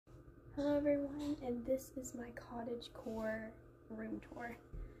Hello everyone, and this is my cottagecore room tour.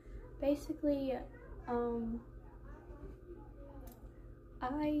 Basically,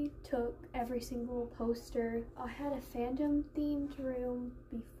 I took every single poster. I had a fandom themed room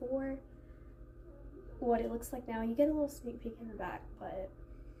before what it looks like now. You get a little sneak peek in the back, but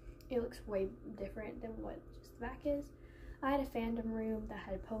it looks way different than what just the back is. I had a fandom room that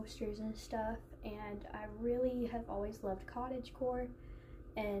had posters and stuff, and I really have always loved cottagecore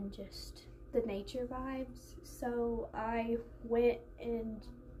and just the nature vibes, so I went and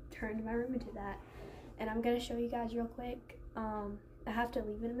turned my room into that, and I'm gonna show you guys real quick. I have to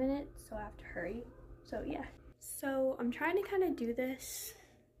leave in a minute, so I have to hurry. So yeah, so I'm trying to kind of do this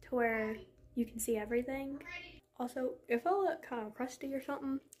to where you can see everything. Also, if I look kind of crusty or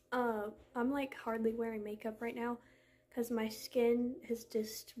something, I'm like hardly wearing makeup right now because my skin has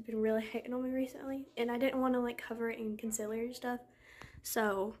just been really hitting on me recently, and I didn't want to like cover it in concealer and stuff,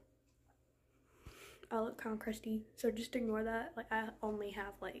 so I look kind of crusty, so just ignore that. Like, I only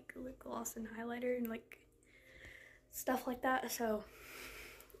have like lip gloss and highlighter and like stuff like that, so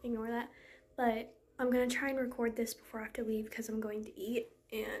ignore that. But I'm gonna try and record this before I have to leave because I'm going to eat,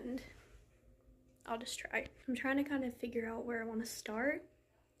 and I'll just try. I'm trying to kind of figure out where I want to start,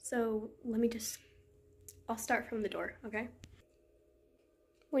 so I'll start from the door, okay?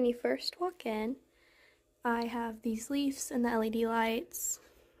 When you first walk in, I have these leaves and the LED lights,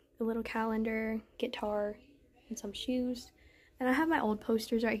 a little calendar, guitar, and some shoes. And I have my old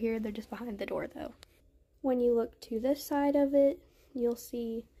posters right here. They're just behind the door though. When you look to this side of it, you'll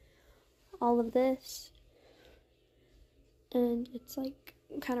see all of this. And it's like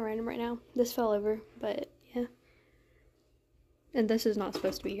kind of random right now. This fell over, but yeah. And this is not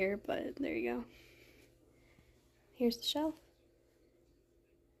supposed to be here, but there you go. Here's the shelf.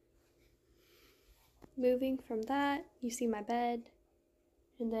 Moving from that, you see my bed.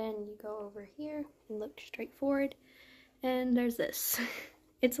 And then you go over here and look straight forward, and there's this.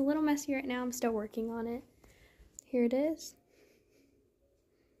 It's a little messy right now. I'm still working on it. Here it is.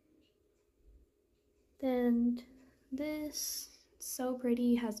 Then this, so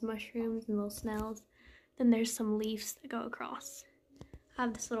pretty, has mushrooms and little snails. Then there's some leaves that go across. I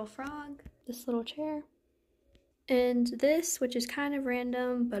have this little frog, this little chair, and this, which is kind of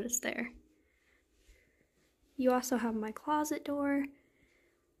random, but it's there. You also have my closet door.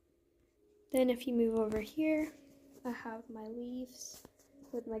 Then if you move over here, I have my leaves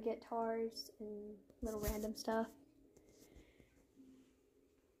with my guitars and little random stuff.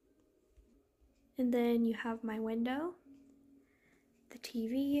 And then you have my window, the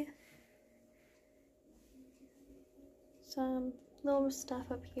TV, some little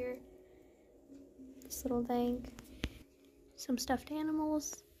stuff up here, this little thing, some stuffed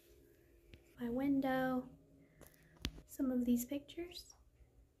animals, my window, some of these pictures.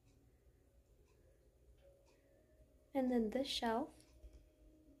 And then this shelf.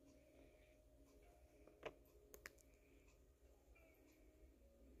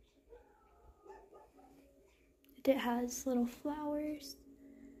 It has little flowers.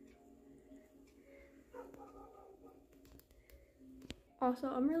 Also,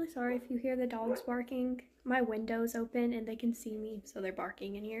 I'm really sorry if you hear the dogs barking. My window's open and they can see me, so they're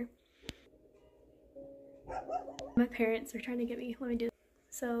barking in here. My parents are trying to get me. Let me do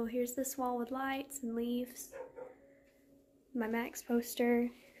this. So here's this wall with lights and leaves. My Max poster,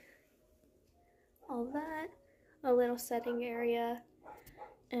 all that, a little setting area,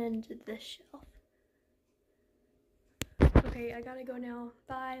 and this shelf. Okay, I gotta go now.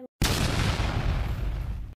 Bye.